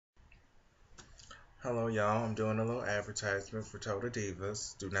Hello, y'all. I'm doing a little advertisement for Total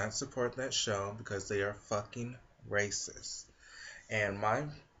Divas. Do not support that show because they are fucking racist. And my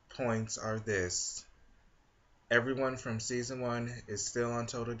points are this: everyone from season one is still on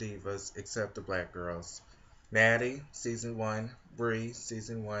Total Divas except the black girls. Maddie, season one. Bree,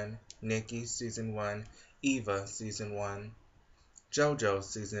 season one. Nikki, season one. Eva, season one. JoJo,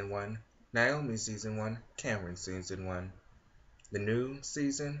 season one. Naomi, season one. Cameron, season one. The new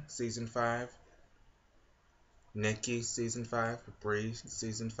season, season five. Nikki, season 5, Bree,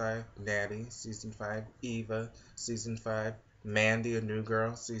 season 5, Natty, season 5, Eva, season 5, Mandy, a new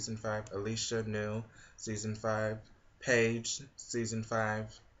girl, season 5, Alicia, new, season 5, Paige, season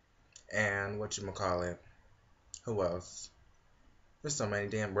 5, and whatchamacallit, who else? There's so many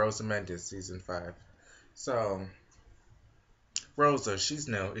damn, Rosa Mendes, season 5. So, Rosa, she's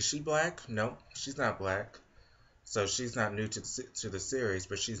new. Is she black? Nope, she's not black. So she's not new to the series,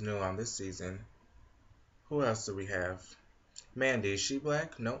 but she's new on this season. Who else do we have? Mandy, is she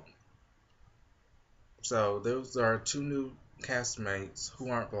black? Nope. So those are two new castmates who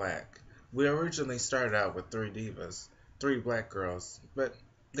aren't black. We originally started out with three divas, three black girls, but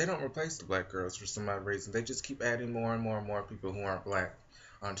they don't replace the black girls for some odd reason. They just keep adding more and more and more people who aren't black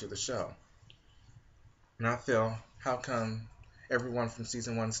onto the show. And I feel, how come everyone from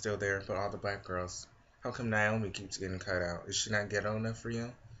season one's still there, but all the black girls? How come Naomi keeps getting cut out? Is she not ghetto enough for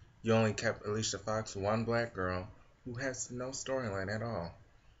you? You only kept Alicia Fox, one black girl, who has no storyline at all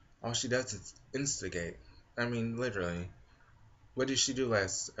she does is instigate. I mean, literally. What did she do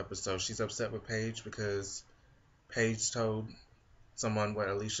last episode? She's upset with Paige because Paige told someone what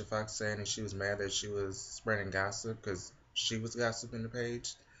Alicia Fox said, and she was mad that she was spreading gossip because she was gossiping to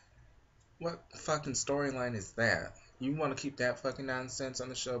Paige. What fucking storyline is that? You want to keep that fucking nonsense on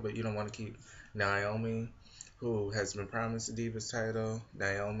the show, but you don't want to keep Naomi, who has been promised a Divas title,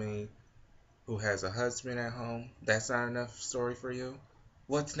 Naomi, who has a husband at home. That's not enough story for you?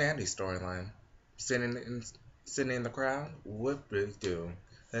 What's Natty's storyline? Sitting in, sitting in the crowd? What would do?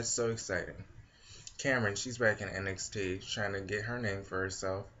 That's so exciting. Cameron, she's back in NXT, trying to get her name for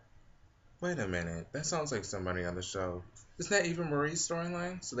herself. Wait a minute, that sounds like somebody on the show. Isn't that even Marie's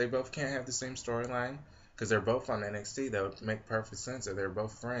storyline? So they both can't have the same storyline? Because they're both on NXT, that would make perfect sense that they're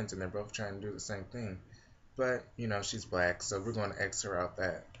both friends and they're both trying to do the same thing. But, she's black, so we're going to X her out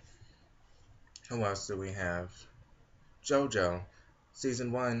that. Who else do we have? JoJo.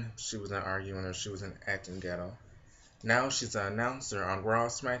 Season 1, she was an arguing or she was an acting ghetto. Now she's an announcer on Raw,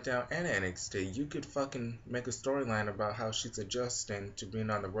 SmackDown, and NXT. You could fucking make a storyline about how she's adjusting to being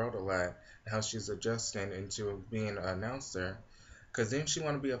on the road a lot, and how she's adjusting into being an announcer. Cause didn't she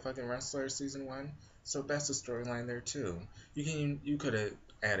want to be a fucking wrestler season 1? So that's a storyline there too. You could have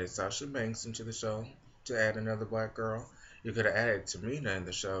added Sasha Banks into the show to add another black girl. You could have added Tamina in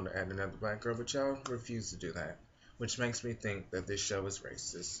the show to add another black girl, but y'all refuse to do that, which makes me think that this show is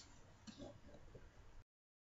racist.